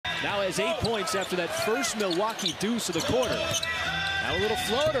Now has 8 points after that first Milwaukee deuce of the quarter. Now a little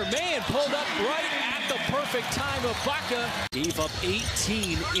floater. Mann pulled up right at the perfect time. Ibaka gave up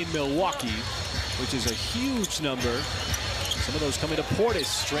 18 in Milwaukee, which is a huge number. Some of those coming to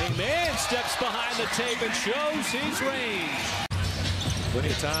Portis. Tre Mann steps behind the tape and shows his range. Plenty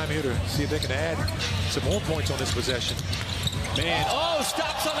of time here to see if they can add some more points on this possession. Mann, oh,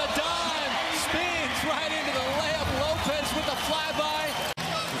 stops on a dime. Spins right into the layup. Lopez with the flyby.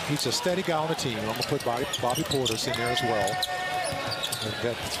 He's a steady guy on the team. I'm going to put Bobby Portis in there as well. And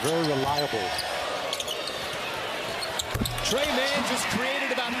that's very reliable. Tre Mann just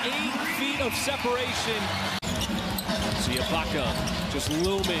created about 8 feet of separation. See Ibaka just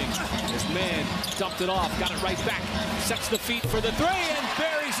looming as Mann dumped it off, got it right back, sets the feet for the three and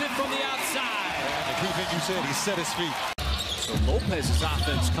buries it from the outside. And the key thing you said, he set his feet. So Lopez's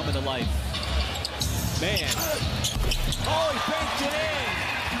offense coming to life. Mann, oh, he banked it in.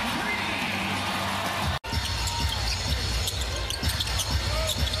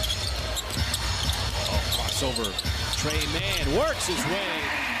 Oh, crossover. Tre Mann works his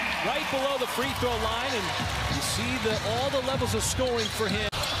way right below the free throw line, and you see all the levels of scoring for him.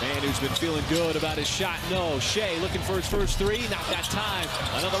 Mann, who's been feeling good about his shot. No, Shea looking for his first three, not that time.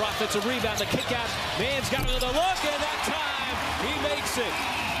 Another offensive rebound, the kick out. Mann's got another look, and that time he makes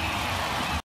it.